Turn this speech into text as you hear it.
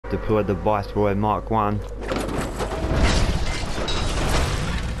deployed the VICEROY Mark 1.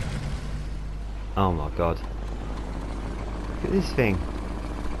 Oh my god. Look at this thing.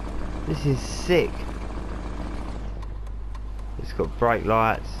 This is sick. It's got brake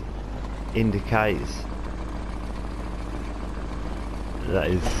lights, indicates. That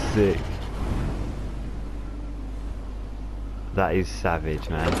is sick. That is savage,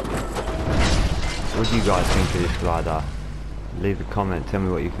 man. What do you guys think of this glider? Leave a comment, tell me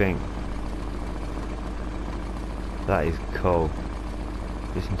what you think. That is cool.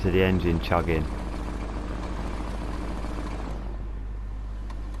 Listen to the engine chugging.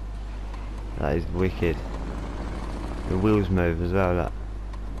 That is wicked. The wheels move as well, look.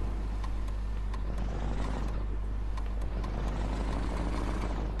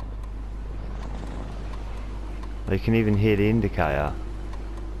 You can even hear the indicator.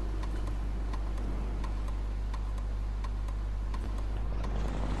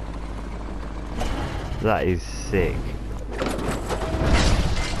 That is sick.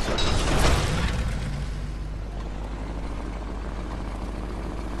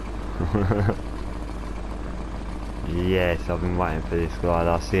 Yes, I've been waiting for this glider.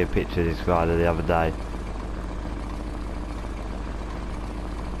 I see a picture of this glider the other day.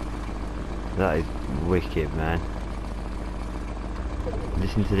 That is wicked, man.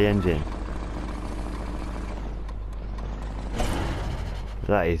 Listen to the engine.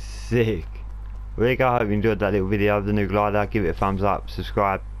 That is sick. Well, there you go. I hope you enjoyed that little video of the new glider. Give it a thumbs up,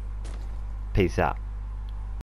 subscribe. Peace out.